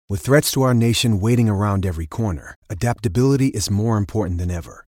With threats to our nation waiting around every corner, adaptability is more important than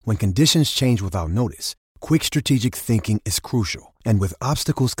ever. When conditions change without notice, quick strategic thinking is crucial. And with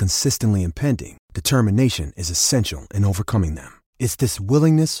obstacles consistently impending, determination is essential in overcoming them. It's this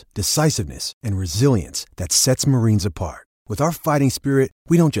willingness, decisiveness, and resilience that sets Marines apart. With our fighting spirit,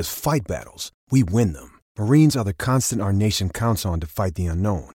 we don't just fight battles, we win them. Marines are the constant our nation counts on to fight the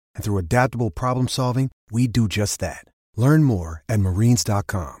unknown. And through adaptable problem solving, we do just that. Learn more at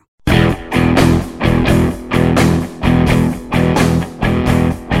marines.com.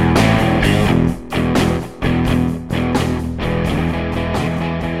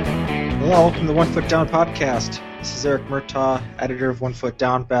 Hello, welcome to the One Foot Down podcast. This is Eric Murtaugh, editor of One Foot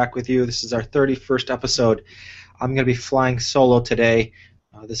Down, back with you. This is our 31st episode. I'm going to be flying solo today.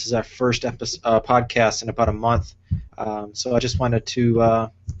 This is our first podcast in about a month. So I just wanted to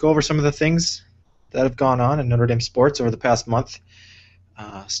go over some of the things that have gone on in Notre Dame sports over the past month,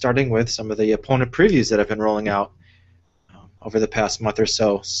 starting with some of the opponent previews that have been rolling out over the past month or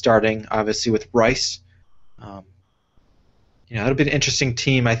so, starting obviously with Rice. It'll be an interesting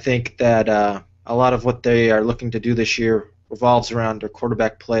team. I think that a lot of what they are looking to do this year revolves around their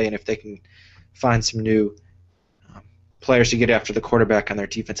quarterback play, and if they can find some new players to get after the quarterback on their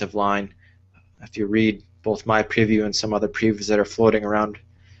defensive line. If you read both my preview and some other previews that are floating around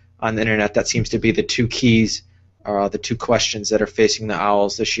on the internet, that seems to be the two keys, the two questions that are facing the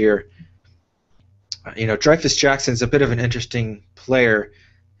Owls this year. Dreyfus Jackson's a bit of an interesting player.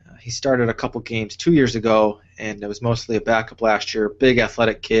 He started a couple games 2 years ago, and it was mostly a backup last year. Big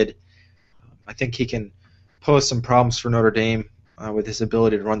athletic kid. I think he can pose some problems for Notre Dame with his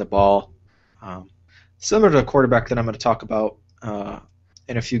ability to run the ball. Similar to a quarterback that I'm going to talk about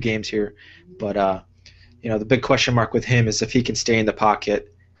in a few games here. But, the big question mark with him is if he can stay in the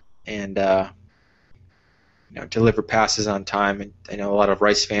pocket and deliver passes on time. And I know a lot of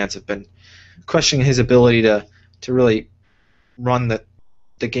Rice fans have been questioning his ability to really run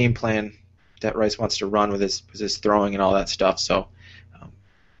the game plan that Rice wants to run with his throwing and all that stuff. So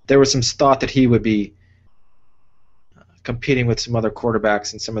there was some thought that he would be competing with some other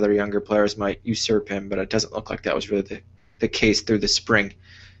quarterbacks and some of their younger players might usurp him, but it doesn't look like that was really the case through the spring.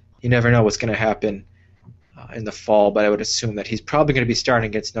 You never know what's going to happen in the fall, but I would assume that he's probably going to be starting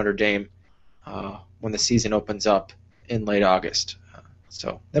against Notre Dame when the season opens up in late August.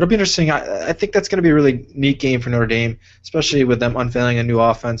 So that'll be interesting. I think that's going to be a really neat game for Notre Dame, especially with them unveiling a new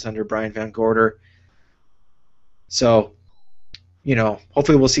offense under Brian Van Gorder. So,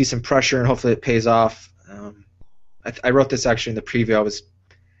 hopefully we'll see some pressure and hopefully it pays off. I wrote this actually in the preview.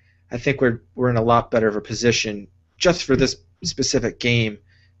 I think we're in a lot better of a position just for this specific game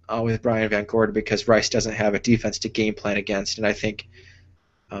with Brian Van Gorder because Rice doesn't have a defense to game plan against, and I think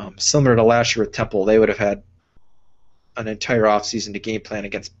similar to last year with Temple, they would have had an entire offseason to game plan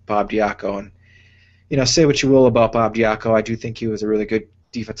against Bob Diaco. And, say what you will about Bob Diaco, I do think he was a really good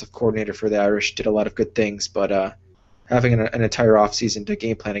defensive coordinator for the Irish, did a lot of good things, but having an entire offseason to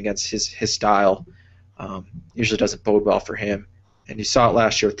game plan against his style usually doesn't bode well for him. And you saw it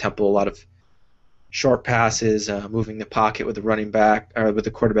last year with Temple, a lot of short passes, moving the pocket with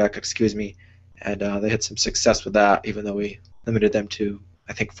the quarterback, and they had some success with that, even though we limited them to,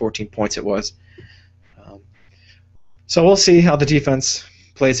 I think, 14 points it was. So we'll see how the defense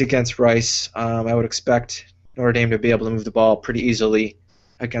plays against Rice. I would expect Notre Dame to be able to move the ball pretty easily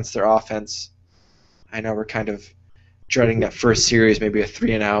against their offense. I know we're kind of dreading that first series, maybe a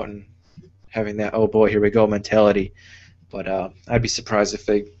 3-and-out, and having that, oh boy, here we go mentality. But I'd be surprised if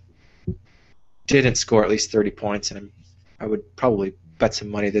they didn't score at least 30 points, and I would probably bet some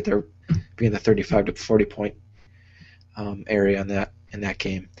money that they'll be in the 35 to 40 point area in that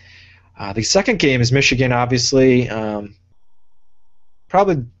game. The second game is Michigan, obviously.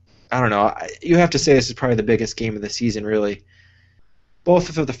 Probably, I don't know, you have to say this is probably the biggest game of the season, really.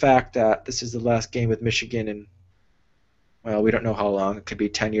 Both for the fact that this is the last game with Michigan in, well, we don't know how long. It could be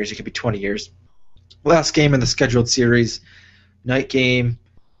 10 years, it could be 20 years. Last game in the scheduled series, night game.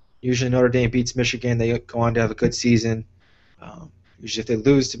 Usually Notre Dame beats Michigan. They go on to have a good season. Usually if they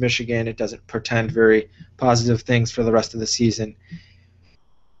lose to Michigan, it doesn't portend very positive things for the rest of the season.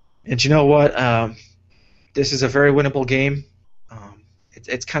 And you know what? This is a very winnable game.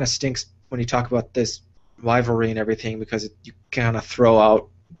 It kind of stinks when you talk about this rivalry and everything because you kind of throw out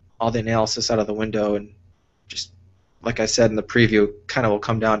all the analysis out of the window and just, like I said in the preview, kind of will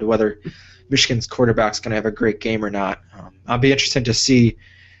come down to whether Michigan's quarterback's going to have a great game or not. I'll be interested to see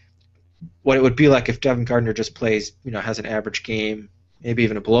what it would be like if Devin Gardner just plays, has an average game, maybe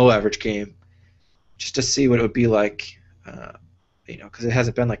even a below-average game, just to see what it would be like, because it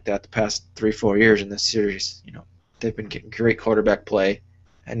hasn't been like that the past 3-4 years in this series. They've been getting great quarterback play,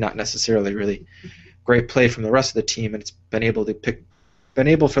 and not necessarily really great play from the rest of the team, and it's been able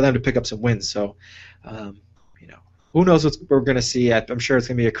for them to pick up some wins. So, you know, who knows what we're going to see? I'm sure it's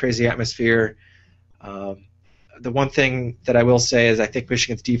going to be a crazy atmosphere. The one thing that I will say is I think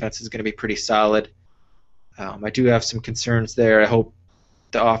Michigan's defense is going to be pretty solid. I do have some concerns there. I hope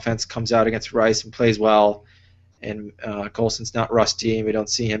the offense comes out against Rice and plays well, and Golson's not rusty, and we don't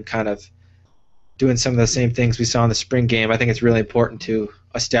see him kind of doing some of the same things we saw in the spring game. I think it's really important to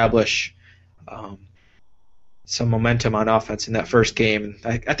establish some momentum on offense in that first game.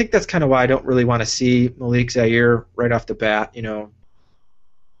 I think that's kind of why I don't really want to see Malik Zaire right off the bat, you know,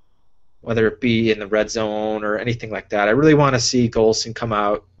 whether it be in the red zone or anything like that. I really want to see Golson come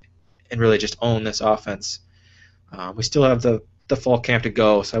out and really just own this offense. We still have the fall camp to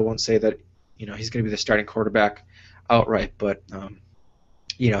go, so I won't say that, you know, he's going to be the starting quarterback outright, but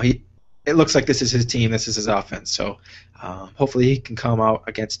you know, it looks like this is his team, this is his offense. So hopefully he can come out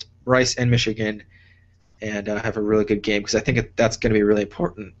against Rice and Michigan and have a really good game, because I think that's going to be really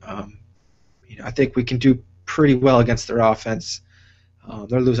important. You know, I think we can do pretty well against their offense.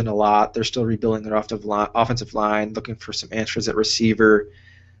 They're losing a lot. They're still rebuilding their offensive line, looking for some answers at receiver.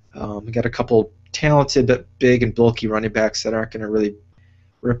 We got a couple talented but big and bulky running backs that aren't going to really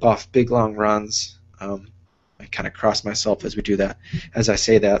rip off big long runs. I kind of cross myself as I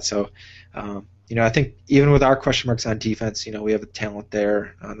say that. So, you know, I think even with our question marks on defense, you know, we have the talent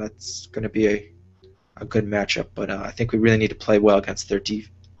there. That's going to be a good matchup. But I think we really need to play well against their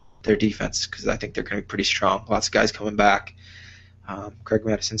defense, because I think they're going to be pretty strong. Lots of guys coming back. Craig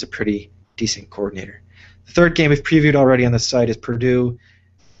Madison's a pretty decent coordinator. The third game we've previewed already on the site is Purdue.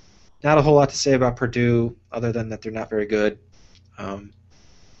 Not a whole lot to say about Purdue other than that they're not very good.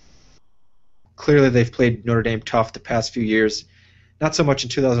 Clearly they've played Notre Dame tough the past few years. Not so much in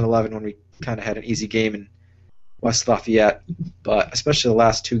 2011 when we kind of had an easy game in West Lafayette, but especially the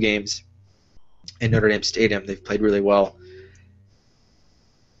last two games in Notre Dame Stadium, they've played really well.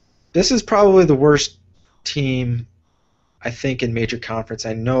 This is probably the worst team, I think, in major conference.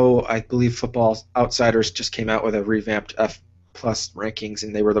 I believe Football Outsiders just came out with a revamped F+ rankings,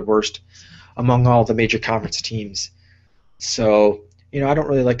 and they were the worst among all the major conference teams. So, you know, I don't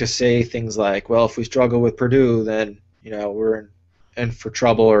really like to say things like, well, if we struggle with Purdue, then, you know, we're in for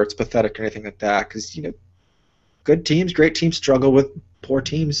trouble, or it's pathetic or anything like that, because, you know, good teams, great teams struggle with poor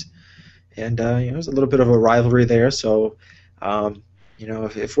teams, and, you know, there's a little bit of a rivalry there. So, you know,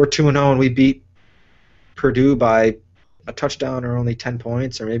 if we're 2-0 and we beat Purdue by a touchdown or only 10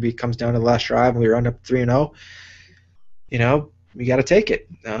 points, or maybe it comes down to the last drive and we run up 3-0, you know, we got to take it.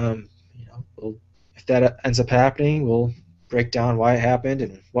 You know, if that ends up happening, we'll break down why it happened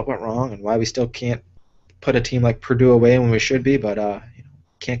and what went wrong and why we still can't put a team like Purdue away when we should be, but you know,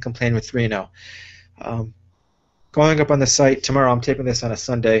 can't complain with 3-0. Going up on the site tomorrow, I'm taping this on a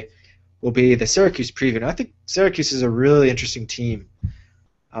Sunday, will be the Syracuse preview. And I think Syracuse is a really interesting team.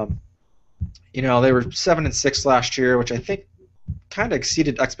 You know, they were 7-6 last year, which I think kind of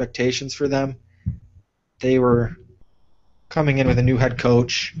exceeded expectations for them. They were coming in with a new head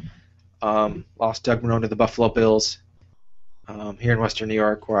coach, lost Doug Marrone to the Buffalo Bills here in Western New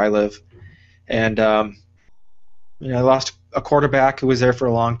York, where I live. And, you know, lost a quarterback who was there for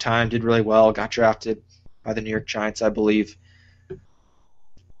a long time, did really well, got drafted by the New York Giants, I believe.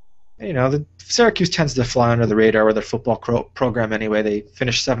 You know, the Syracuse tends to fly under the radar with their football program anyway. They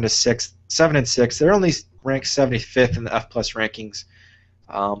finished 7-6. They're only ranked 75th in the F+ rankings.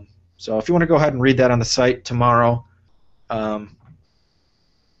 So if you want to go ahead and read that on the site tomorrow, you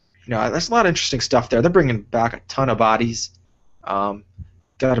know, there's a lot of interesting stuff there. They're bringing back a ton of bodies. Got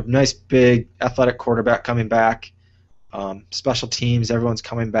a nice big athletic quarterback coming back. Special teams, everyone's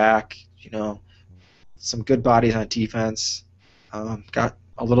coming back. You know, some good bodies on defense. Got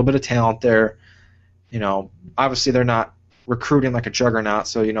a little bit of talent there. You know, obviously they're not recruiting like a juggernaut,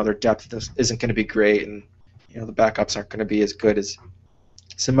 so, you know, their depth isn't going to be great, and, you know, the backups aren't going to be as good as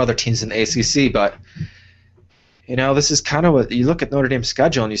some other teams in the ACC, but, you know, this is kind of what you look at Notre Dame's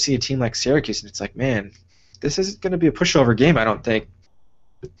schedule and you see a team like Syracuse and it's like, man, this isn't going to be a pushover game, I don't think.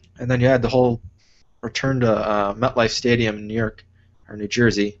 And then you had the whole return to MetLife Stadium in New York, or New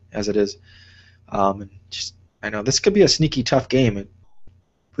Jersey, as it is. And just, I know this could be a sneaky tough game. I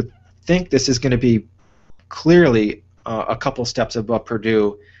would think this is going to be clearly a couple steps above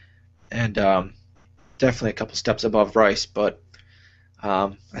Purdue, and definitely a couple steps above Rice. But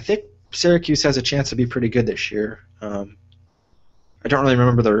I think Syracuse has a chance to be pretty good this year. I don't really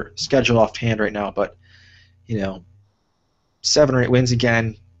remember their schedule offhand right now, but, you know, 7 or 8 wins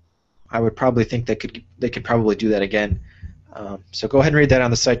again. I would probably think they could probably do that again. So go ahead and read that on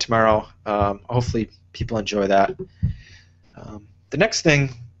the site tomorrow. Hopefully people enjoy that. The next thing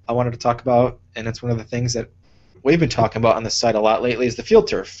I wanted to talk about, and it's one of the things that we've been talking about on the site a lot lately, is the field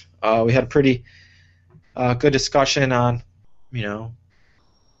turf. We had a pretty good discussion on, you know,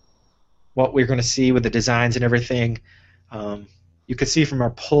 what we're going to see with the designs and everything. You could see from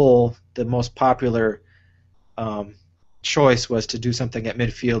our poll the most popular choice was to do something at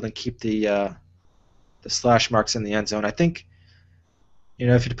midfield and keep the slash marks in the end zone. I think,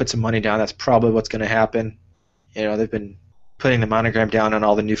 if you put some money down, that's probably what's going to happen. They've been putting the monogram down on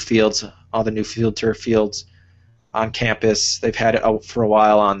all the new fields, all the new field turf fields on campus. They've had it out for a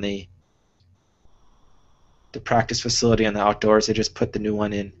while on the practice facility and the outdoors. They just put the new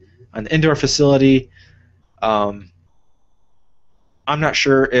one in on the indoor facility. I'm not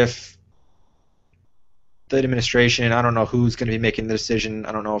sure if the administration, I don't know who's going to be making the decision.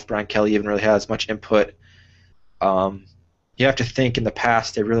 I don't know if Brian Kelly even really has much input. You have to think in the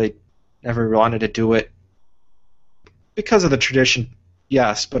past they really never wanted to do it because of the tradition,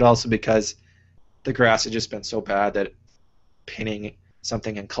 yes, but also because the grass had just been so bad that painting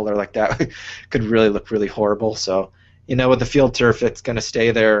something in color like that could really look really horrible. So, with the field turf, it's going to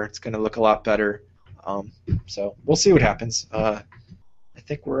stay there. It's going to look a lot better. So we'll see what happens. I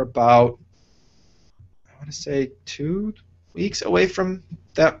think we're about, I want to say, 2 weeks away from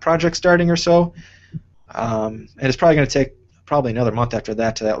that project starting or so. And it's probably going to take probably another month after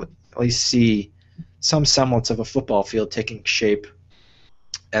that to at least see some semblance of a football field taking shape.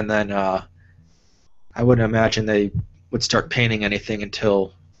 And then I wouldn't imagine they would start painting anything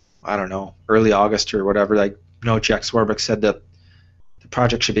until, I don't know, early August or whatever. Jack Swarbrick said that the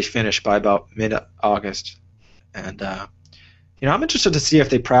project should be finished by about mid-August. And, I'm interested to see if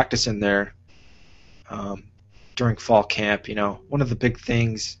they practice in there during fall camp. One of the big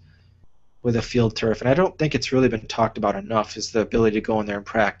things with a field turf, and I don't think it's really been talked about enough, is the ability to go in there and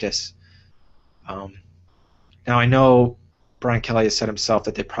practice. Now, I know Brian Kelly has said himself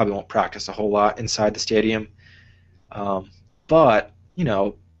that they probably won't practice a whole lot inside the stadium. But,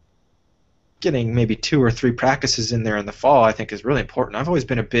 getting maybe 2 or 3 practices in there in the fall I think is really important. I've always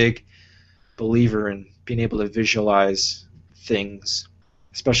been a big believer in being able to visualize things,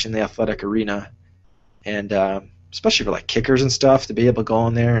 especially in the athletic arena. And especially for kickers and stuff, to be able to go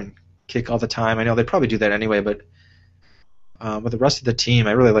in there and kick all the time. I know they probably do that anyway, but with the rest of the team,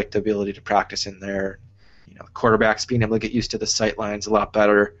 I really like the ability to practice in there. Quarterbacks being able to get used to the sight lines a lot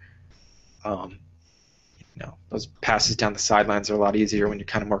better. Those passes down the sidelines are a lot easier when you're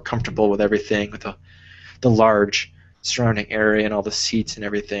kind of more comfortable with everything, with the large surrounding area and all the seats and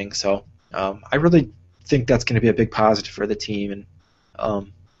everything. So I really think that's going to be a big positive for the team.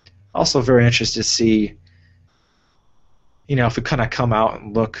 And also very interested to see, if we kind of come out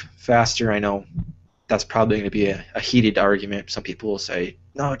and look faster. I know that's probably going to be a heated argument. Some people will say,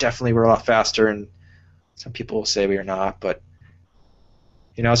 no, definitely we're a lot faster, and some people will say we are not. But,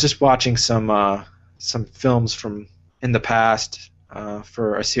 I was just watching some films from in the past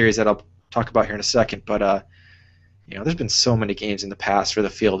for a series that I'll talk about here in a second. But, there's been so many games in the past where the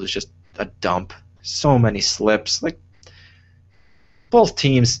field is just a dump. So many slips. Both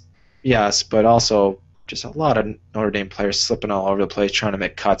teams, yes, but also just a lot of Notre Dame players slipping all over the place, trying to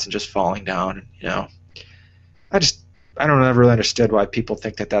make cuts and just falling down. I don't ever really understood why people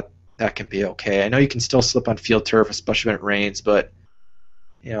think that can be okay. I know you can still slip on field turf, especially when it rains, but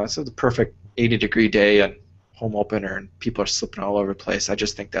it's the perfect 80-degree day and home opener, and people are slipping all over the place. I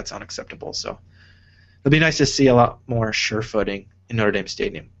just think that's unacceptable. So it'll be nice to see a lot more sure footing in Notre Dame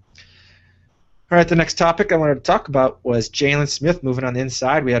Stadium. All right, the next topic I wanted to talk about was Jalen Smith moving on the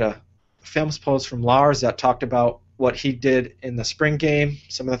inside. We had a films post from Lars that talked about what he did in the spring game,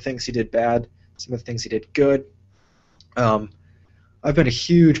 some of the things he did bad, some of the things he did good. I've been a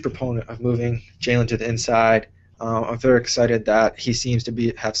huge proponent of moving Jalen to the inside. I'm very excited that he seems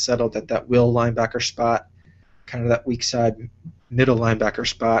to have settled at that will linebacker spot, kind of that weak side middle linebacker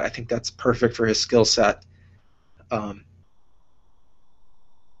spot. I think that's perfect for his skill set. I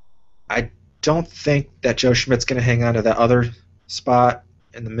don't think that Joe Schmidt's going to hang on to that other spot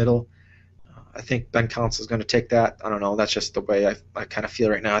in the middle. I think Ben Council is going to take that. I don't know. That's just the way I kind of feel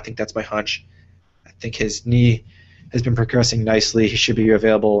right now. I think that's my hunch. I think his knee has been progressing nicely. He should be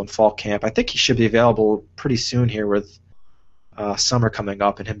available in fall camp. I think he should be available pretty soon here with summer coming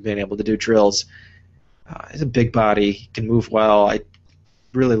up and him being able to do drills. He's a big body. He can move well. I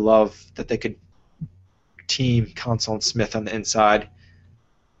really love that they could team Council and Smith on the inside.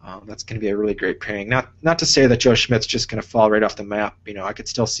 That's going to be a really great pairing. Not to say that Joe Schmidt's just going to fall right off the map. I could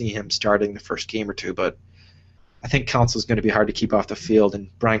still see him starting the first game or two, but I think Council is going to be hard to keep off the field. And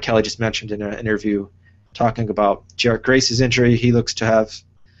Brian Kelly just mentioned in an interview talking about Jarrett Grace's injury. He looks to have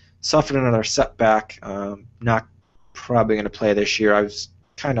suffered another setback, not probably going to play this year. I was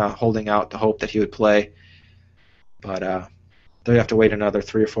kind of holding out the hope that he would play, but they have to wait another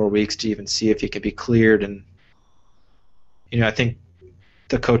 3 or 4 weeks to even see if he could be cleared. And I think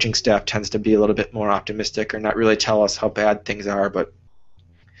the coaching staff tends to be a little bit more optimistic or not really tell us how bad things are. But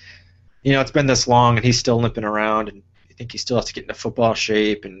it's been this long, and he's still limping around, and I think he still has to get into football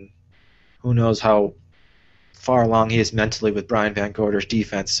shape, and who knows how far along he is mentally with Brian Van Gorder's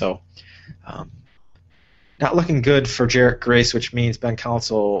defense. So not looking good for Jarrett Grace, which means Ben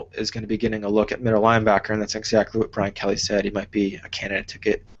Council is going to be getting a look at middle linebacker, and that's exactly what Brian Kelly said. He might be a candidate to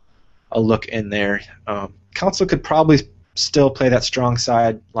get a look in there. Council could probably still play that strong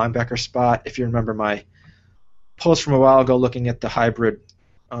side linebacker spot. If you remember my post from a while ago looking at the hybrid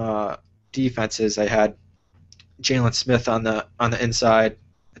defenses, I had Jalen Smith on the inside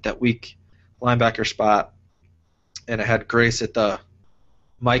at that weak linebacker spot, and I had Grace at the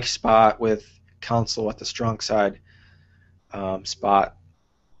Mike spot with Council at the strong side spot.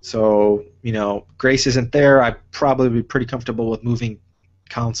 So, Grace isn't there. I'd probably be pretty comfortable with moving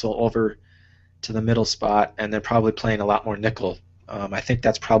Council over to the middle spot and then probably playing a lot more nickel. I think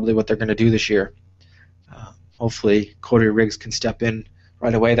that's probably what they're going to do this year. Hopefully Cody Riggs can step in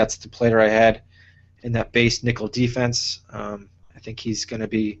right away. That's the player I had in that base nickel defense. I think he's going to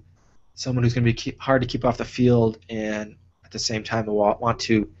be someone who's going to be hard to keep off the field, and at the same time want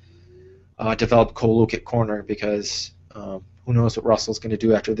to develop Cole Luke at corner, because who knows what Russell's going to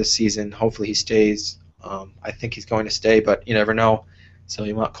do after this season. Hopefully he stays. I think he's going to stay, but you never know. So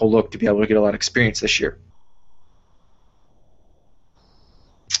you want Cole Luke to be able to get a lot of experience this year.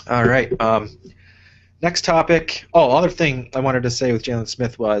 All right. Next topic. Other thing I wanted to say with Jalen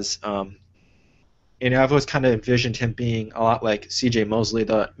Smith was, I've always kind of envisioned him being a lot like C.J. Mosley,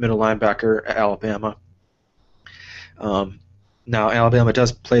 the middle linebacker at Alabama. Now, Alabama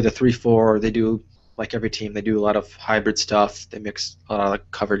does play the 3-4. They do, like every team, they do a lot of hybrid stuff. They mix a lot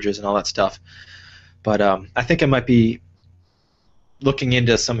of coverages and all that stuff. But I think I might be looking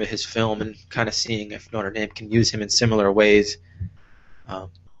into some of his film and kind of seeing if Notre Dame can use him in similar ways.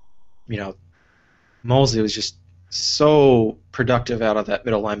 Mosley was just so productive out of that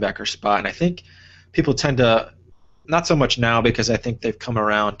middle linebacker spot, and I think people tend to, not so much now because I think they've come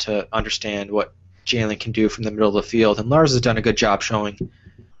around to understand what Jalen can do from the middle of the field, and Lars has done a good job showing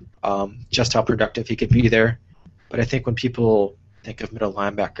just how productive he could be there. But I think when people think of middle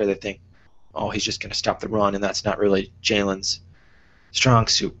linebacker, they think, he's just going to stop the run, and that's not really Jalen's strong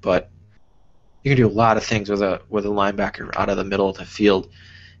suit. But you can do a lot of things with a linebacker out of the middle of the field.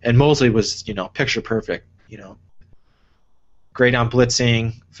 And Mosley was, picture perfect. Great on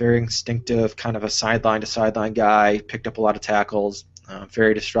blitzing, very instinctive, kind of a sideline to sideline guy. Picked up a lot of tackles,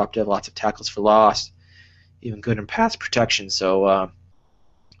 very disruptive, lots of tackles for loss, even good in pass protection. So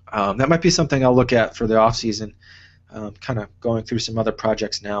that might be something I'll look at for the offseason. Kind of going through some other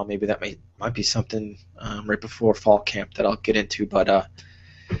projects now. Maybe that might be something right before fall camp that I'll get into. But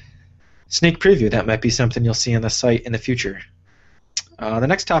sneak preview, that might be something you'll see on the site in the future. The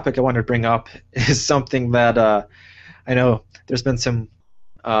next topic I wanted to bring up is something that I know there's been some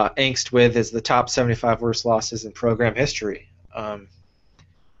angst with, is the top 75 worst losses in program history. Not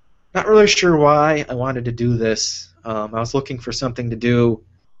really sure why I wanted to do this. I was looking for something to do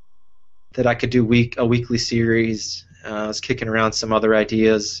that I could do a weekly series. I was kicking around some other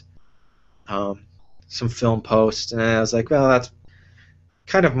ideas, some film posts, and I was like, well, that's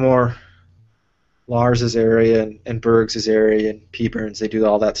kind of more Lars's area and Berg's area and P. Burns. They do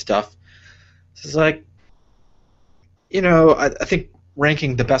all that stuff. So it's like, I think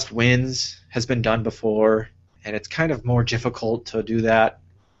ranking the best wins has been done before, and it's kind of more difficult to do that.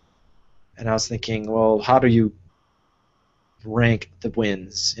 And I was thinking, well, how do you rank the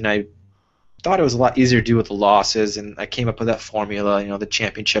wins? And I thought it was a lot easier to do with the losses, and I came up with that formula, the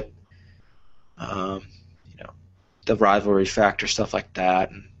championship, the rivalry factor, stuff like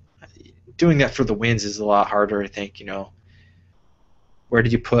that. And doing that for the wins is a lot harder, I think. Where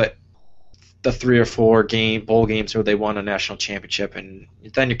did you put the 3 or 4 bowl games where they won a national championship? And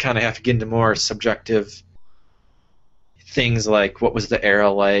then you kind of have to get into more subjective things like, what was the era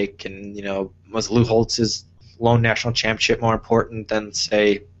like, and was Lou Holtz's lone national championship more important than,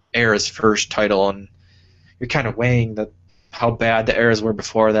 say, era's first title? And you're kind of weighing how bad the eras were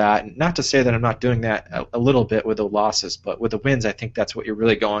before that. And not to say that I'm not doing that a little bit with the losses, but with the wins, I think that's what you're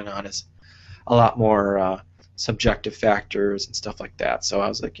really going on, is a lot more subjective factors and stuff like that. So I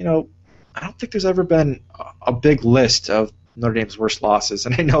was like, I don't think there's ever been a big list of Notre Dame's worst losses,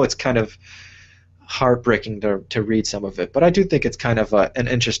 and I know it's kind of heartbreaking to read some of it, but I do think it's kind of an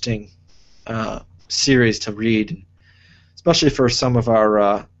interesting series to read, especially for some of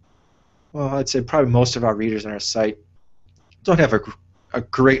our, I'd say probably most of our readers on our site don't have a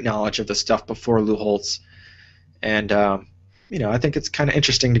great knowledge of the stuff before Lou Holtz, and I think it's kind of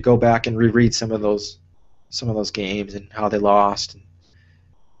interesting to go back and reread some of those games and how they lost,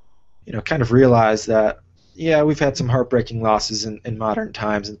 and kind of realize that we've had some heartbreaking losses in modern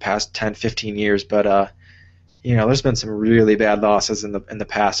times in the past 10, 15 years, but there's been some really bad losses in the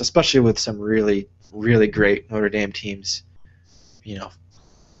past, especially with some really, really great Notre Dame teams,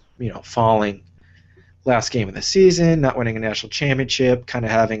 falling last game of the season, not winning a national championship, kind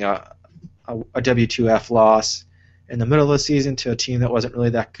of having a W2F loss in the middle of the season to a team that wasn't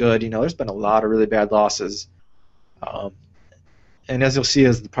really that good. There's been a lot of really bad losses, and as you'll see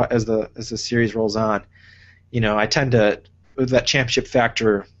as the series rolls on, I tend to, that championship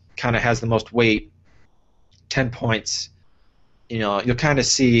factor kind of has the most weight, 10 points. You'll kind of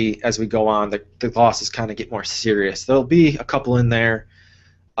see as we go on the losses kind of get more serious. There'll be a couple in there.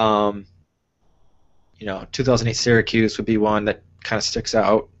 2008 Syracuse would be one that kind of sticks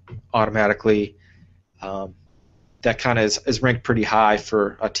out automatically. That kind of is ranked pretty high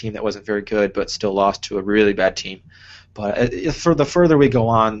for a team that wasn't very good but still lost to a really bad team. But for the further we go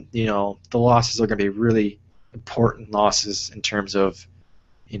on, the losses are going to be really important losses in terms of,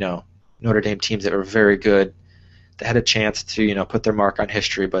 Notre Dame teams that were very good, that had a chance to, put their mark on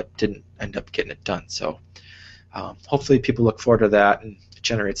history but didn't end up getting it done. So hopefully people look forward to that and it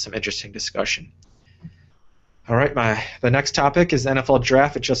generates some interesting discussion. All right, the next topic is the NFL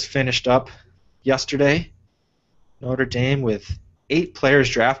draft. It just finished up yesterday. Notre Dame with 8 players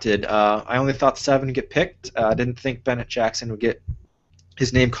drafted. I only thought 7 would get picked. I didn't think Bennett Jackson would get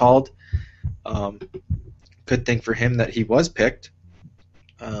his name called. Good thing for him that he was picked.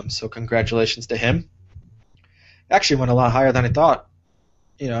 So congratulations to him. Actually went a lot higher than I thought.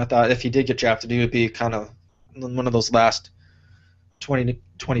 I thought if he did get drafted, he would be kind of one of those last 20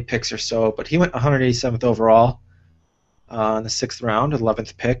 picks or so. But he went 187th overall in the 6th round,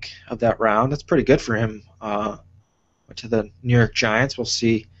 11th pick of that round. That's pretty good for him. Went to the New York Giants. We'll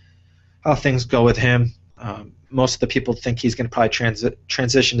see how things go with him. Most of the people think he's going to probably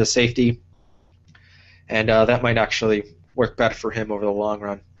transition to safety, and that might actually work better for him over the long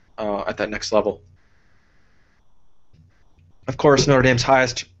run at that next level. Of course, Notre Dame's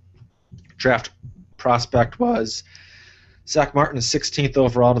highest draft prospect was Zach Martin, 16th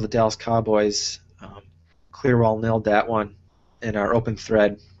overall to the Dallas Cowboys. Clearwell nailed that one in our open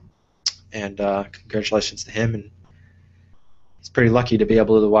thread, and congratulations to him. And he's pretty lucky to be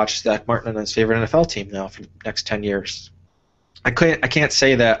able to watch Zach Martin on his favorite NFL team now for the next 10 years. I can't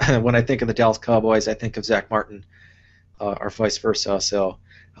say that when I think of the Dallas Cowboys, I think of Zach Martin, or vice versa. So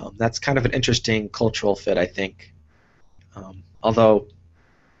that's kind of an interesting cultural fit, I think. Although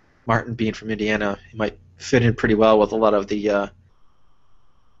Martin being from Indiana, he might fit in pretty well with a lot of the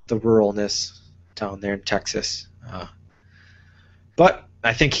ruralness down there in Texas. But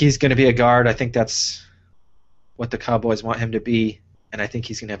I think he's going to be a guard. I think that's what the Cowboys want him to be, and I think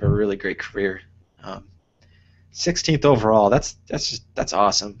he's going to have a really great career. 16th overall, that's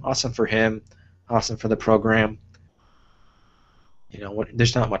awesome. Awesome for him. Awesome for the program.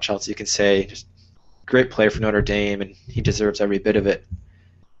 There's not much else you can say. Just great play for Notre Dame, and he deserves every bit of it.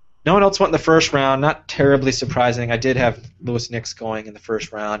 No one else went in the first round. Not terribly surprising. I did have Louis Nix going in the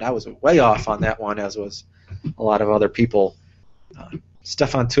first round. I was way off on that one, as was a lot of other people.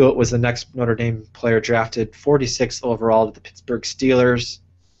 Stephon Tuitt was the next Notre Dame player drafted, 46th overall to the Pittsburgh Steelers.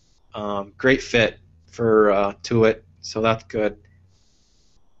 Great fit for Tuitt, so that's good.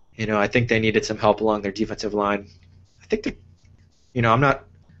 I think they needed some help along their defensive line. I think I'm not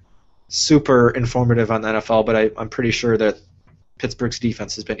super informative on the NFL, but I'm pretty sure that Pittsburgh's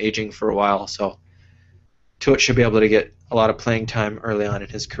defense has been aging for a while, so Tuitt should be able to get a lot of playing time early on in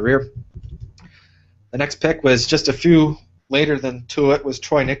his career. The next pick was just a few later than Tuitt, was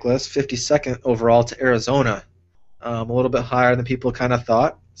Troy Niklas, 52nd overall to Arizona. A little bit higher than people kind of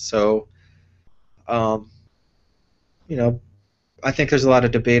thought. So, I think there's a lot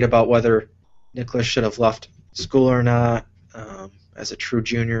of debate about whether Niklas should have left school or not. As a true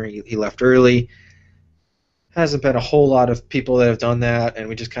junior, he left early. Hasn't been a whole lot of people that have done that, and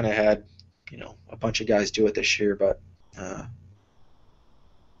we just kind of had, a bunch of guys do it this year. But,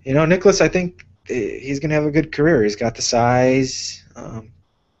 Niklas, I think he's going to have a good career. He's got the size.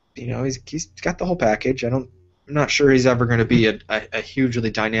 He's got the whole package. I'm not sure he's ever going to be a hugely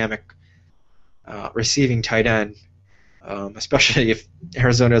dynamic receiving tight end, especially if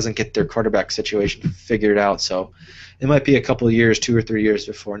Arizona doesn't get their quarterback situation figured out. So it might be a couple of years, 2 or 3 years,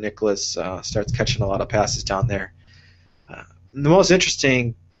 before Niklas starts catching a lot of passes down there. The most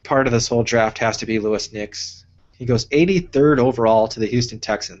interesting part of this whole draft has to be Louis Nix. He goes 83rd overall to the Houston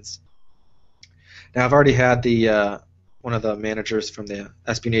Texans. Now, I've already had the one of the managers from the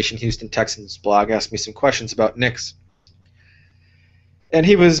SB Nation Houston Texans blog, asked me some questions about Nix. And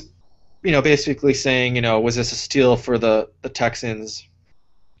he was, basically saying, was this a steal for the Texans?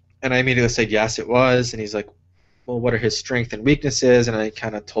 And I immediately said, yes, it was. And he's like, well, what are his strengths and weaknesses? And I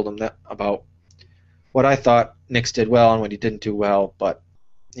kind of told him that about what I thought Nix did well and what he didn't do well. But,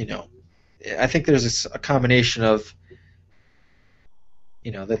 I think there's a combination of,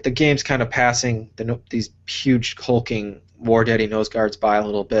 that the game's kind of passing these huge hulking war daddy nose guards by a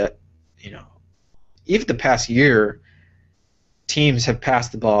little bit. Even the past year, teams have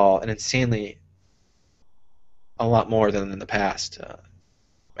passed the ball an insanely a lot more than in the past.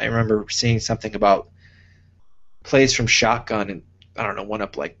 I remember seeing something about plays from shotgun, and I don't know, went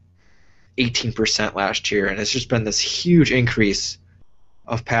up like 18% last year, and it's just been this huge increase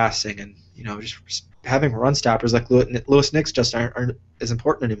of passing, and just having run stoppers like Louis Nix just aren't as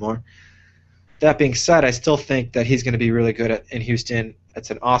important anymore. That being said, I still think that he's going to be really good in Houston. It's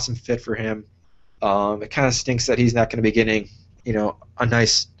an awesome fit for him. It kind of stinks that he's not going to be getting, a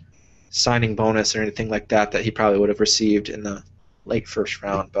nice signing bonus or anything like that he probably would have received in the late first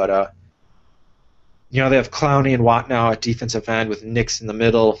round. But they have Clowney and Watt now at defensive end with Nix in the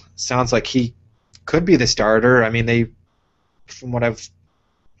middle. Sounds like he could be the starter. I mean, from what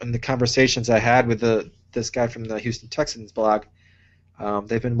in the conversations I had with this guy from the Houston Texans blog,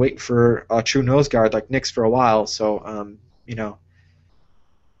 they've been waiting for a true nose guard like Nix for a while. So,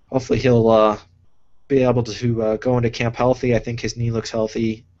 hopefully he'll be able to go into camp healthy. I think his knee looks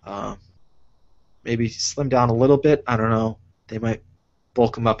healthy. Maybe slim down a little bit. I don't know. They might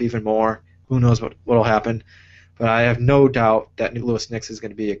bulk him up even more. Who knows what will happen. But I have no doubt that Louis Nix is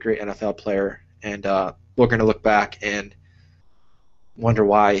going to be a great NFL player. And we're going to look back and wonder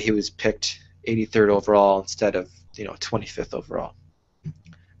why he was picked 83rd overall instead of 25th overall.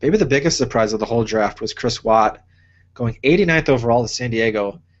 Maybe the biggest surprise of the whole draft was Chris Watt going 89th overall to San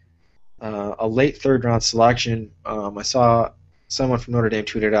Diego, a late third-round selection. I saw someone from Notre Dame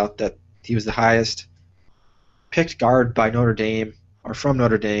tweeted out that he was the highest picked guard by Notre Dame, or from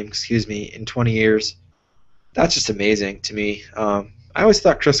Notre Dame, in 20 years. That's just amazing to me. I always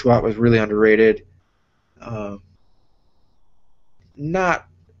thought Chris Watt was really underrated. Not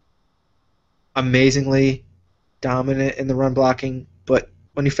amazingly dominant in the run blocking, but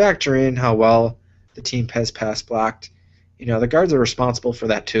when you factor in how well the team has pass blocked, the guards are responsible for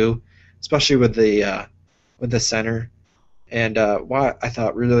that too, especially with the center. And Watt, I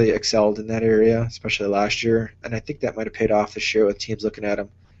thought, really excelled in that area, especially last year, and I think that might have paid off this year with teams looking at him.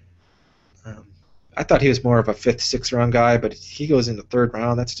 I thought he was more of a 5th, 6th round guy, but he goes in the 3rd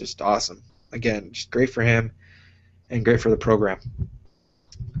round. That's just awesome. Again, just great for him and great for the program.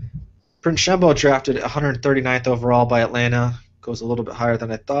 Prince Shembo drafted 139th overall by Atlanta. Goes a little bit higher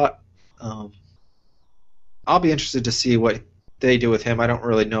than I thought. I'll be interested to see what they do with him. I don't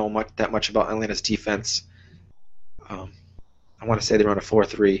really know that much about Atlanta's defense. I want to say they run a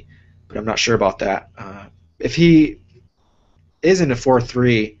 4-3, but I'm not sure about that. If he is in a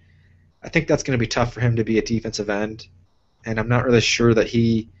 4-3, I think that's going to be tough for him to be a defensive end, and I'm not really sure that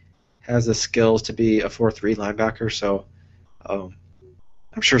he has the skills to be a 4-3 linebacker, so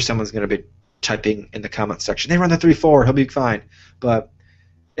I'm sure someone's going to be typing in the comment section, they run the 3-4, he'll be fine. But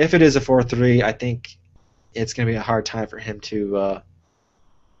if it is a 4-3, I think it's going to be a hard time for him to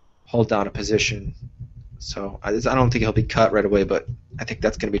hold down a position. So I don't think he'll be cut right away, but I think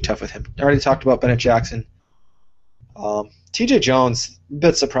that's going to be tough with him. I already talked about Bennett Jackson. T.J. Jones, a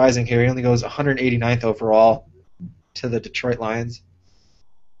bit surprising here. He only goes 189th overall to the Detroit Lions.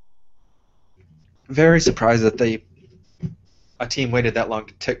 Very surprised that a team waited that long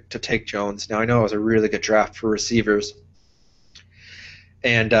to take Jones. Now, I know it was a really good draft for receivers.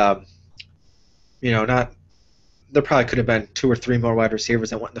 And, there probably could have been 2 or 3 more wide receivers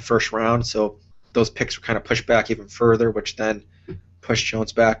that went in the first round, so those picks were kind of pushed back even further, which then pushed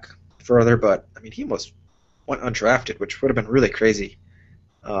Jones back further. But, he almost went undrafted, which would have been really crazy.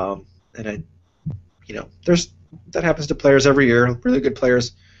 That happens to players every year, really good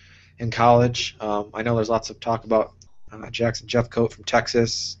players in college. I know there's lots of talk about Jackson Jeffcoat from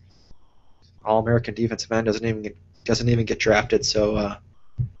Texas, All-American defensive end, doesn't even get drafted, so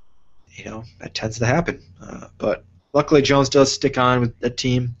that tends to happen. But luckily Jones does stick on with the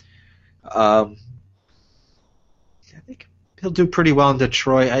team. I think he'll do pretty well in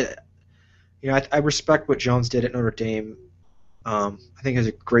Detroit. I respect what Jones did at Notre Dame. I think he was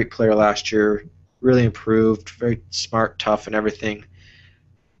a great player last year, really improved, very smart, tough, and everything.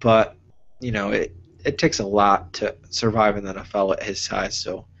 But it takes a lot to survive in the NFL at his size,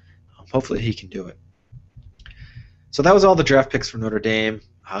 so hopefully he can do it. So that was all the draft picks for Notre Dame.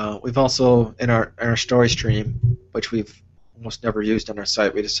 We've also, in our story stream, which we've almost never used on our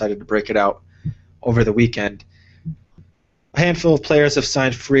site, we decided to break it out over the weekend. A handful of players have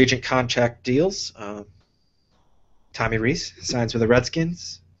signed free agent contract deals. Tommy Reese signs with the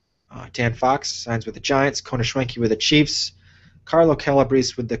Redskins. Dan Fox signs with the Giants. Connor Schwenke with the Chiefs. Carlo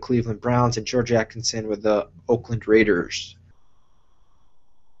Calabrese with the Cleveland Browns. And George Atkinson with the Oakland Raiders.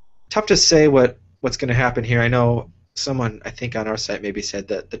 Tough to say what's going to happen here. I know someone, I think on our site maybe said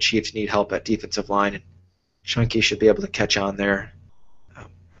that the Chiefs need help at defensive line, and Schwenke should be able to catch on there.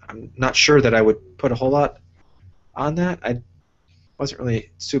 I'm not sure that I would put a whole lot on that. I wasn't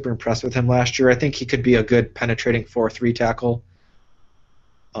really super impressed with him last year. I think he could be a good penetrating 4-3 tackle.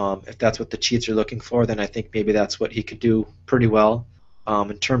 If that's what the Chiefs are looking for, then I think maybe that's what he could do pretty well.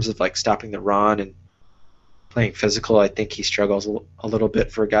 In terms of like stopping the run and playing physical, I think he struggles a little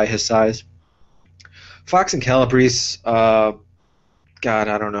bit for a guy his size. Fox and Calabrese, God,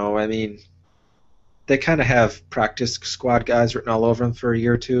 I don't know. I mean, they kind of have practice squad guys written all over them for a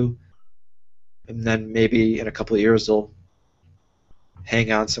year or two, and then maybe in a couple of years they'll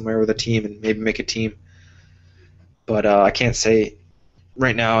hang on somewhere with a team and maybe make a team. But I can't say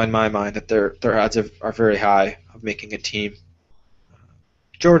right now in my mind that their odds are very high of making a team.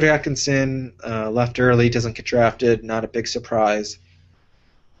 George Atkinson left early, doesn't get drafted, not a big surprise.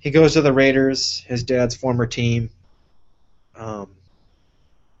 He goes to the Raiders, his dad's former team.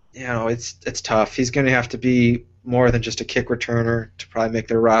 It's tough. He's going to have to be more than just a kick returner to probably make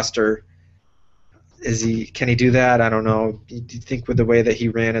their roster. Can he do that? I don't know. Do you think with the way that he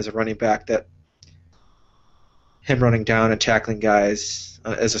ran as a running back that him running down and tackling guys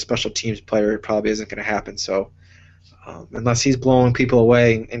as a special teams player probably isn't going to happen? So unless he's blowing people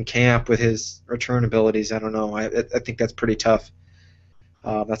away in camp with his return abilities, I don't know. I think that's pretty tough.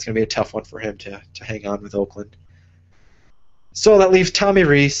 That's going to be a tough one for him to hang on with Oakland. So that leaves Tommy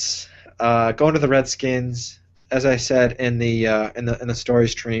Reese going to the Redskins. As I said in the story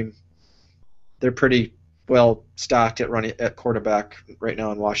stream, they're pretty well stocked at quarterback right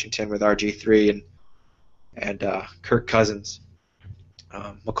now in Washington with RG3 and Kirk Cousins.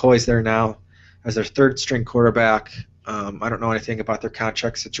 McCoy's there now as their third string quarterback. I don't know anything about their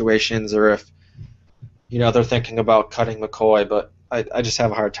contract situations or if they're thinking about cutting McCoy, but I just have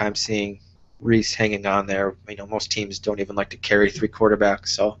a hard time seeing Reese hanging on there. Most teams don't even like to carry three quarterbacks,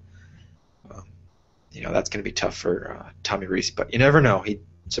 so that's going to be tough for Tommy Reese. But you never know. He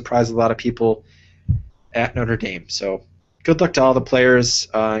surprised a lot of people at Notre Dame. So good luck to all the players,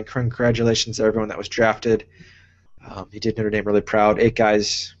 and congratulations to everyone that was drafted. He did Notre Dame really proud. 8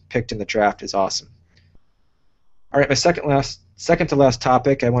 guys picked in the draft is awesome. All right, my second to last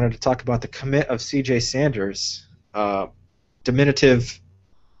topic, I wanted to talk about the commit of C.J. Sanders. I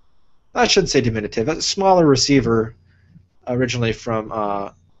shouldn't say diminutive. A smaller receiver, originally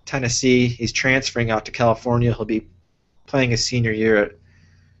from Tennessee. He's transferring out to California. He'll be playing his senior year at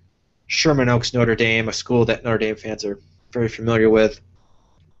Sherman Oaks, Notre Dame, a school that Notre Dame fans are very familiar with.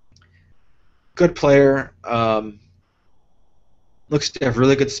 Good player. Looks to have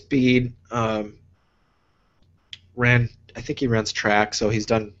really good speed. I think he runs track, so he's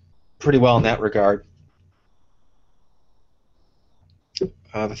done pretty well in that regard.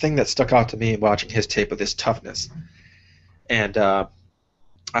 The thing that stuck out to me watching his tape was his toughness. And I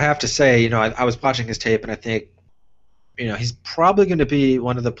have to say, I was watching his tape, and I think, he's probably going to be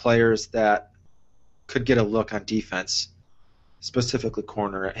one of the players that could get a look on defense, specifically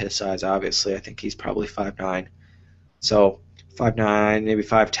corner at his size, obviously. I think he's probably 5'9". So 5'9", maybe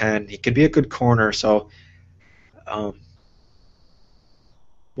 5'10". He could be a good corner, so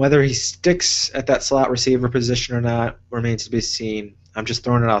whether he sticks at that slot receiver position or not remains to be seen. I'm just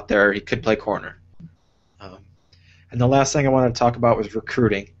throwing it out there. He could play corner. And the last thing I wanted to talk about was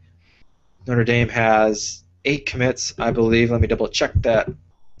recruiting. Notre Dame has 8 commits, I believe. Let me double check that.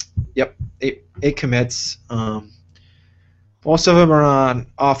 Yep, 8 commits. Most of them are on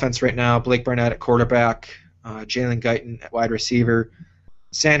offense right now. Blake Barnett at quarterback, Jalen Guyton at wide receiver,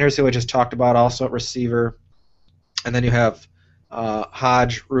 Sanders, who I just talked about, also at receiver, and then you have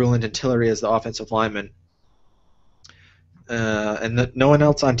Hodge, Ruland, and Tillery as the offensive linemen. And no one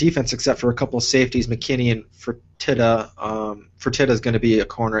else on defense except for a couple of safeties, McKinney and Fertitta. Fertitta is going to be a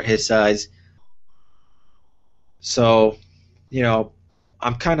corner at his size. So,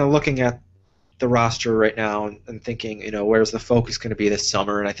 I'm kind of looking at the roster right now and thinking, where's the focus going to be this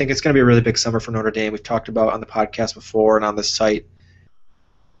summer? And I think it's going to be a really big summer for Notre Dame. We've talked about on the podcast before and on the site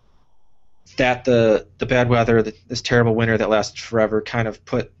that the bad weather, this terrible winter that lasted forever, kind of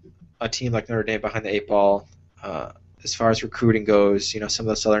put a team like Notre Dame behind the 8 ball. As far as recruiting goes, some of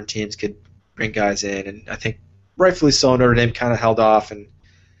the Southern teams could bring guys in, and I think rightfully so Notre Dame kind of held off and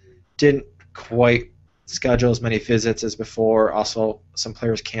didn't quite schedule as many visits as before. Also, some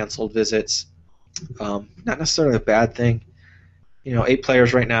players canceled visits. Not necessarily a bad thing. 8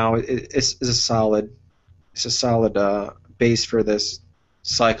 players right now is a solid. It's a solid base for this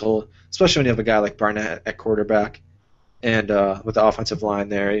cycle, especially when you have a guy like Barnett at quarterback, and with the offensive line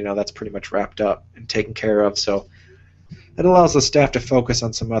there, that's pretty much wrapped up and taken care of. So it allows the staff to focus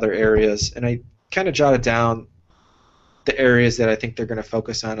on some other areas, and I kind of jotted down the areas that I think they're going to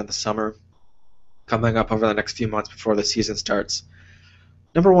focus on in the summer coming up over the next few months before the season starts.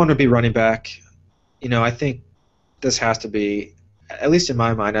 Number 1 would be running back. I think this has to be, at least in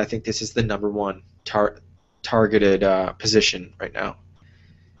my mind, I think this is the number 1 targeted position right now.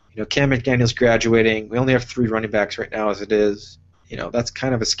 Cam McDaniel's graduating. We only have 3 running backs right now as it is. That's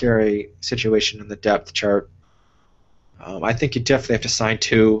kind of a scary situation in the depth chart. I think you definitely have to sign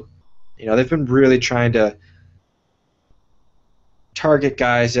 2. They've been really trying to target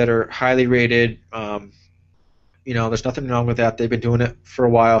guys that are highly rated. There's nothing wrong with that. They've been doing it for a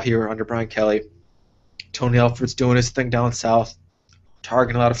while here under Brian Kelly. Tony Alford's doing his thing down south,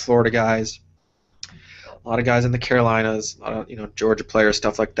 targeting a lot of Florida guys, a lot of guys in the Carolinas, a lot of Georgia players,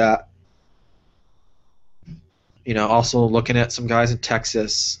 stuff like that. Also looking at some guys in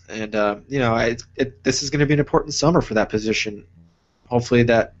Texas, and this is going to be an important summer for that position. Hopefully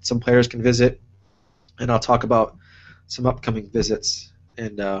that some players can visit, and I'll talk about some upcoming visits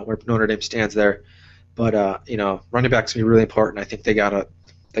and where Notre Dame stands there. But running back's gonna be really important. I think they gotta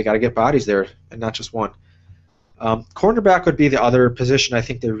get bodies there, and not just one. Cornerback would be the other position I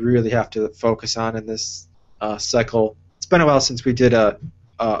think they really have to focus on in this cycle. It's been a while since we did a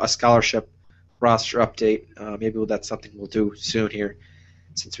scholarship roster update. Maybe that's something we'll do soon here,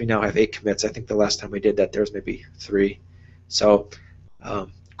 since we now have 8 commits. I think the last time we did that there was maybe 3. So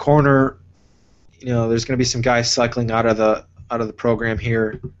corner, there's going to be some guys cycling out of the program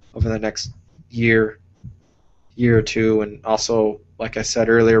here over the next year or two, and also, like I said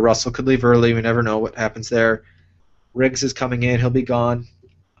earlier, Russell could leave early. We never know what happens there. Riggs is coming in; he'll be gone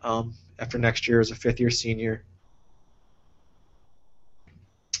after next year as a 5th-year senior.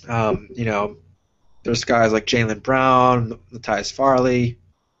 There's guys like Jaylen Brown, Matthias Farley.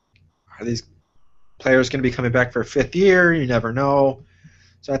 Are these players going to be coming back for a 5th year? You never know.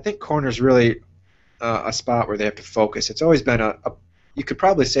 So I think corner is really a spot where they have to focus. It's always been you could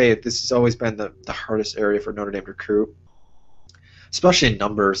probably say this has always been the hardest area for Notre Dame to recruit, especially in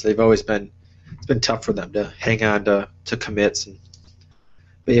numbers. It's been tough for them to hang on to commits and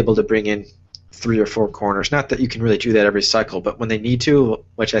be able to bring in 3 or 4 corners. Not that you can really do that every cycle, but when they need to,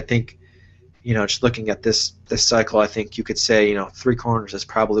 which I think, just looking at this cycle, I think you could say, 3 corners is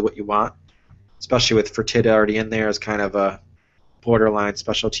probably what you want, especially with Fertitta already in there as kind of a borderline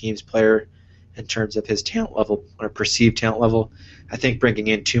special teams player in terms of his talent level or perceived talent level. I think bringing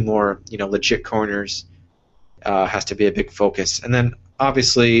in 2 more, legit corners has to be a big focus. And then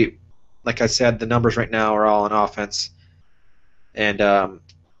obviously, like I said, the numbers right now are all on offense, and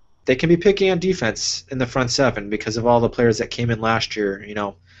they can be picky on defense in the front 7 because of all the players that came in last year.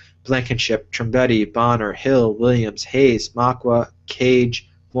 Blankenship, Trombetti, Bonner, Hill, Williams, Hayes, Makwa, Cage,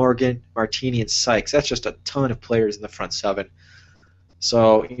 Morgan, Martini, and Sykes. That's just a ton of players in the front 7.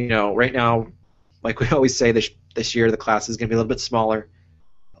 So, right now, like we always say, this year the class is going to be a little bit smaller.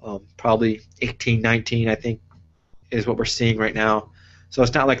 Probably 18, 19, I think, is what we're seeing right now. So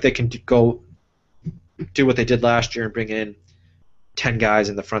it's not like they can go do what they did last year and bring in 10 guys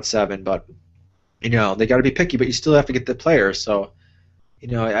in the front 7, but, they got to be picky, but you still have to get the players. So,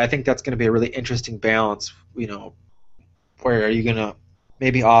 I think that's going to be a really interesting balance, where are you going to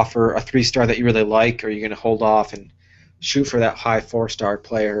maybe offer a 3-star that you really like, or are you going to hold off and shoot for that high 4-star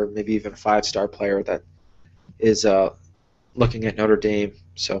player, maybe even a 5-star player that is looking at Notre Dame.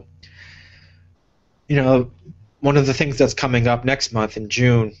 So, one of the things that's coming up next month in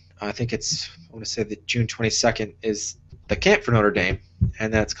June, I want to say that June 22nd, is the camp for Notre Dame,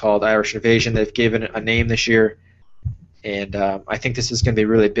 and that's called Irish Invasion. They've given it a name this year, and I think this is going to be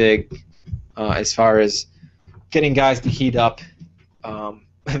really big as far as getting guys to heat up.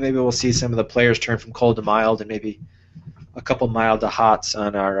 Maybe we'll see some of the players turn from cold to mild, and maybe a couple mild to hots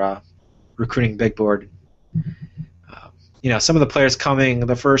on our recruiting big board. Some of the players coming,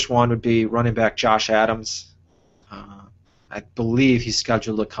 the first one would be running back Josh Adams. I believe he's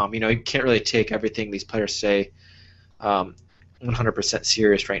scheduled to come. You can't really take everything these players say 100%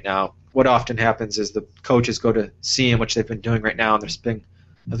 serious right now. What often happens is the coaches go to see him, which they've been doing right now in their spring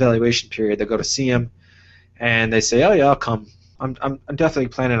evaluation period. They go to see him, and they say, "Oh yeah, I'll come. I'm definitely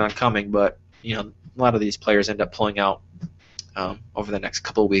planning on coming." But a lot of these players end up pulling out over the next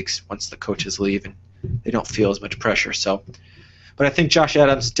couple of weeks once the coaches leave and they don't feel as much pressure. So, But I think Josh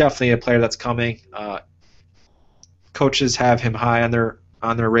Adams is definitely a player that's coming. Coaches have him high on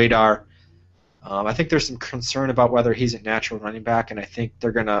their radar. I think there's some concern about whether he's a natural running back, and I think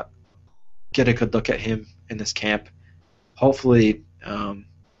they're going to get a good look at him in this camp. Hopefully,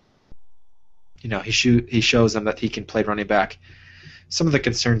 he shows them that he can play running back. Some of the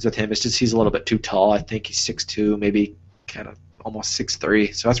concerns with him is just he's a little bit too tall. I think he's 6'2", maybe kind of almost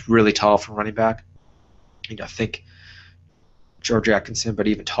 6'3", so that's really tall for running back. I think George Atkinson, but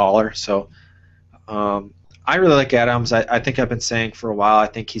even taller. So I really like Adams. I think I've been saying for a while, I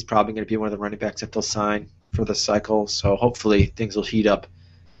think he's probably going to be one of the running backs that they'll sign for the cycle. So hopefully things will heat up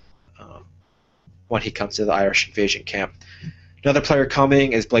when he comes to the Irish Invasion camp. Another player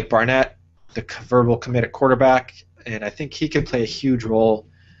coming is Blake Barnett, the verbal committed quarterback, and I think he can play a huge role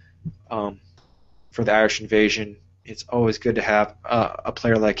for the Irish Invasion. It's always good to have a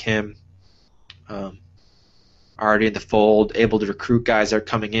player like him already in the fold, able to recruit guys that are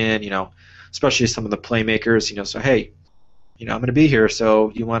coming in, especially some of the playmakers, so, hey, I'm going to be here,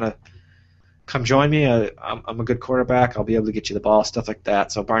 so you want to come join me? I'm a good quarterback. I'll be able to get you the ball, stuff like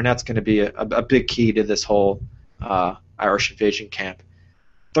that. So Barnett's going to be a big key to this whole Irish Invasion camp.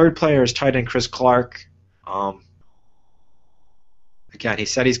 Third player is tight end Chris Clark. Again, he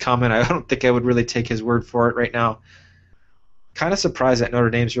said he's coming. I don't think I would really take his word for it right now. Kind of surprised that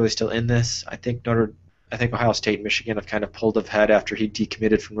Notre Dame's really still in this. I think Ohio State and Michigan have kind of pulled ahead after he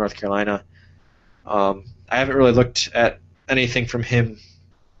decommitted from North Carolina. I haven't really looked at anything from him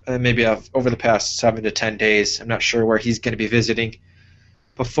maybe over the past 7 to 10 days. I'm not sure where he's going to be visiting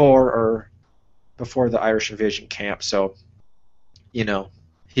before the Irish Invasion camp. So,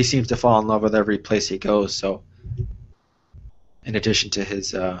 he seems to fall in love with every place he goes. So, in addition to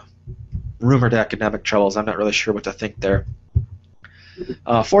his rumored academic troubles, I'm not really sure what to think there.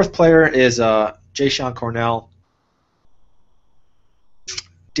 Fourth player is Jayshon Cornell,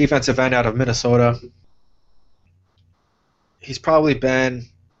 defensive end out of Minnesota. He's probably been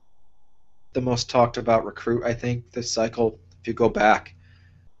the most talked about recruit, I think, this cycle. If you go back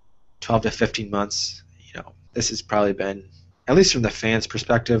 12 to 15 months, this has probably been, at least from the fans'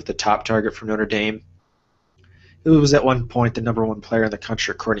 perspective, the top target for Notre Dame. He was at one point the number one player in the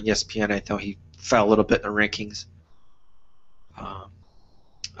country according to ESPN. I know he fell a little bit in the rankings.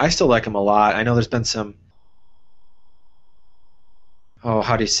 I still like him a lot. I know there's been some,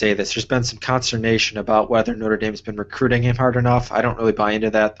 how do you say this? There's been some consternation about whether Notre Dame's been recruiting him hard enough. I don't really buy into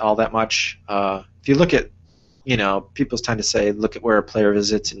that all that much. If you look at, people tend to say, look at where a player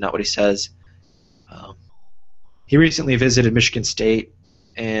visits and not what he says. He recently visited Michigan State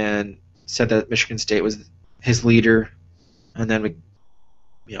and said that Michigan State was his leader. And then,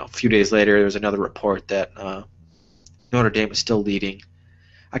 a few days later, there was another report that Notre Dame was still leading.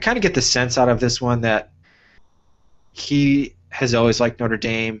 I kind of get the sense out of this one that he has always liked Notre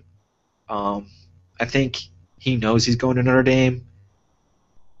Dame. I think he knows he's going to Notre Dame,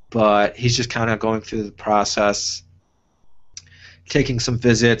 but he's just kind of going through the process, taking some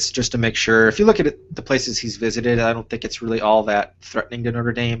visits just to make sure. If you look at the places he's visited, I don't think it's really all that threatening to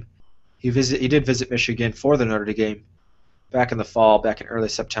Notre Dame. He did visit Michigan for the Notre Dame game back in the fall, back in early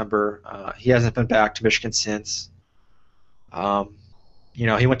September. He hasn't been back to Michigan since. He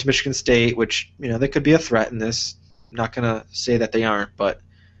went to Michigan State, which, they could be a threat in this. I'm not going to say that they aren't, but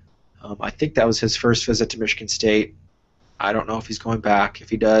I think that was his first visit to Michigan State. I don't know if he's going back. If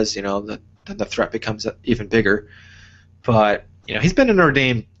he does, then the threat becomes even bigger. But, he's been to Notre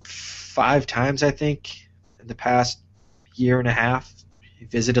Dame 5 times, I think, in the past year and a half. He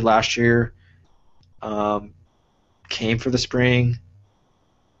visited last year, came for the spring,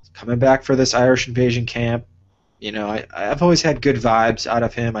 coming back for this Irish Invasion camp. I've always had good vibes out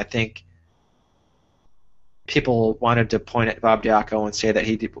of him. I think people wanted to point at Bob Diaco and say that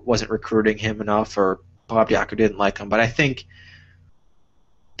he wasn't recruiting him enough or Bob Diaco didn't like him. But I think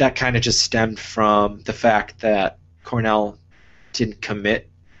that kind of just stemmed from the fact that Cornell didn't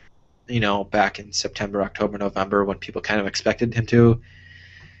commit, back in September, October, November when people kind of expected him to.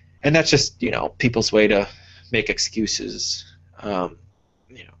 And that's just, people's way to make excuses,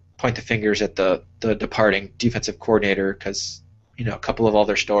 point the fingers at the departing defensive coordinator because, a couple of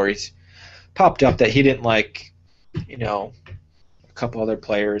other stories popped up that he didn't like, a couple other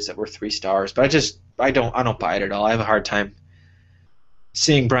players that were 3 stars. But I don't buy it at all. I have a hard time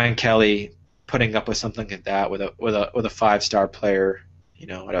seeing Brian Kelly putting up with something like that with a 5-star player,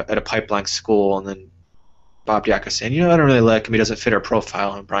 at a pipeline school, and then Bob Diaco saying, I don't really like him. He doesn't fit our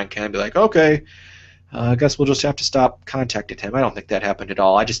profile. And Brian Kelly be like, okay, I guess we'll just have to stop contacting him. I don't think that happened at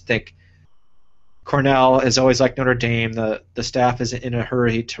all. I just think Cornell is always like Notre Dame. The staff isn't in a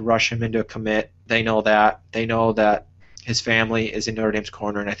hurry to rush him into a commit. They know that. They know that his family is in Notre Dame's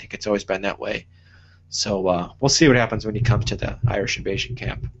corner, and I think it's always been that way. So we'll see what happens when he comes to the Irish Invasion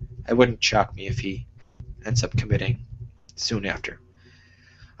camp. It wouldn't shock me if he ends up committing soon after.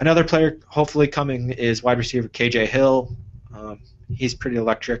 Another player hopefully coming is wide receiver KJ Hill. He's pretty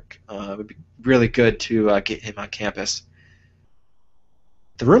electric. It would be really good to get him on campus.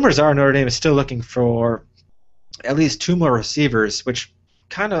 The rumors are Notre Dame is still looking for at least 2 more receivers, which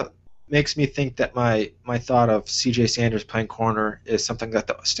kind of makes me think that my thought of C.J. Sanders playing corner is something that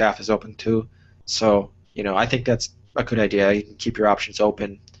the staff is open to. So, I think that's a good idea. You can keep your options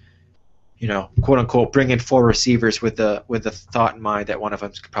open. Quote unquote, bring in 4 receivers with the thought in mind that one of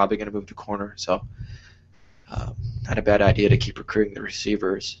them's probably going to move to corner. So, not a bad idea to keep recruiting the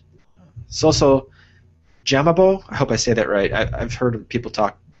receivers. It's also Jamabo. I hope I say that right. I've heard people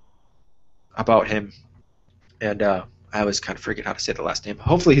talk about him, and I always kind of forget how to say the last name.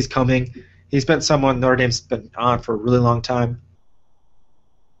 Hopefully he's coming. He's been someone Notre Dame's been on for a really long time.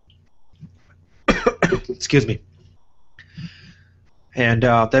 Excuse me. And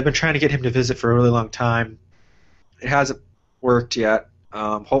they've been trying to get him to visit for a really long time. It hasn't worked yet.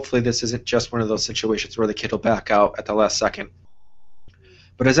 Hopefully this isn't just one of those situations where the kid will back out at the last second.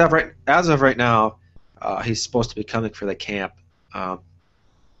 But as of right now, he's supposed to be coming for the camp.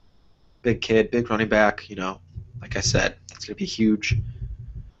 Big kid, big running back. Like I said, it's going to be a huge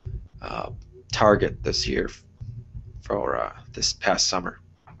target this year for this past summer.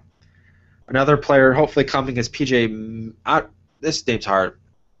 Another player hopefully coming is PJ. This name's hard.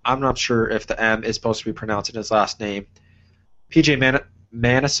 I'm not sure if the M is supposed to be pronounced in his last name. PJ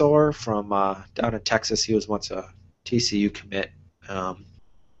Manasor from down in Texas. He was once a TCU commit.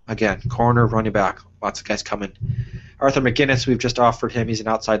 Again, corner, running back. Lots of guys coming. Arthur McGinnis, we've just offered him. He's an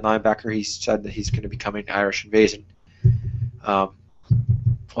outside linebacker. He said that he's going to be coming to Irish Invasion. We'll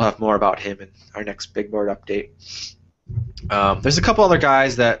have more about him in our next Big Board update. There's a couple other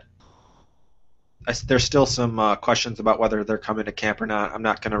guys that there's still some questions about whether they're coming to camp or not. I'm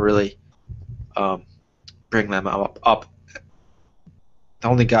not going to really bring them up. The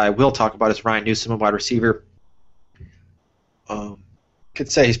only guy we'll talk about is Ryan Newsom, a wide receiver. Could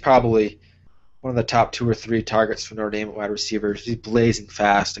say he's probably one of the top 2 or 3 targets for Notre Dame at wide receivers. He's blazing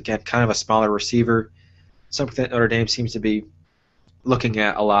fast. Again, kind of a smaller receiver. Something that Notre Dame seems to be looking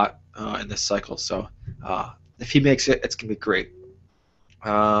at a lot in this cycle. So if he makes it, it's going to be great.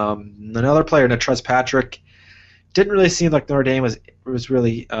 Another player, Natrez Patrick, didn't really seem like Notre Dame was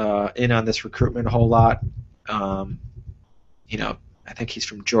really in on this recruitment a whole lot. I think he's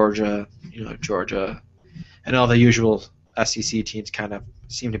from Georgia. Georgia, and all the usual SEC teams kind of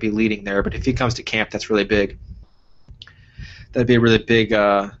seem to be leading there. But if he comes to camp, that's really big. That'd be a really big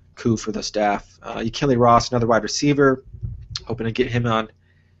coup for the staff. Yakili Ross, another wide receiver, hoping to get him on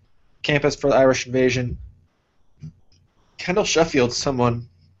campus for the Irish Invasion. Kendall Sheffield's someone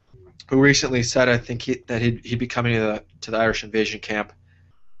who recently said, I think, he'd be coming to the Irish Invasion camp.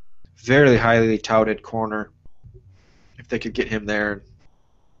 Very highly touted corner. If they could get him there and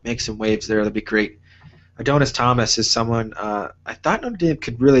make some waves there, that'd be great. Adonis Thomas is someone I thought Notre Dame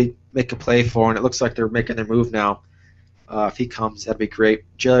could really make a play for, and it looks like they're making their move now. If he comes, that'd be great.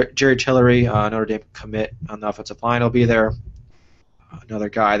 Jerry Tillery, Notre Dame commit on the offensive line, will be there. Another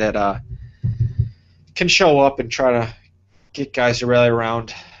guy that can show up and try to get guys to rally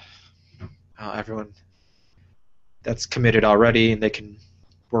around everyone that's committed already, and they can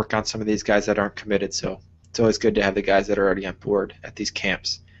work on some of these guys that aren't committed. So it's always good to have the guys that are already on board at these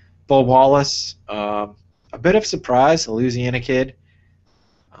camps. Bo Wallace, a bit of surprise, a Louisiana kid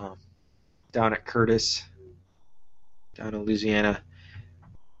down at Curtis, down in Louisiana.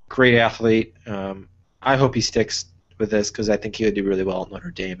 Great athlete. I hope he sticks with this because I think he would do really well at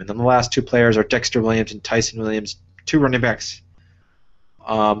Notre Dame. And then the last 2 players are Dexter Williams and Tyson Williams, 2 running backs.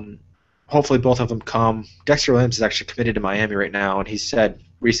 Hopefully both of them come. Dexter Williams is actually committed to Miami right now, and he said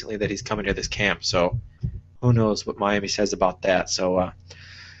recently that he's coming to this camp. So who knows what Miami says about that. So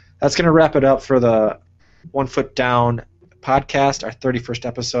that's going to wrap it up for the One Foot Down podcast, our 31st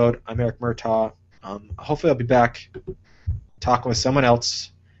episode. I'm Eric Murtaugh. Hopefully I'll be back talking with someone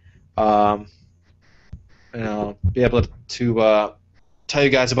else. Be able to tell you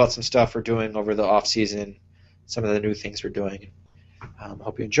guys about some stuff we're doing over the off season, some of the new things we're doing.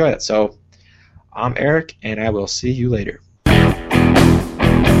 Hope you enjoy it. So I'm Eric, and I will see you later.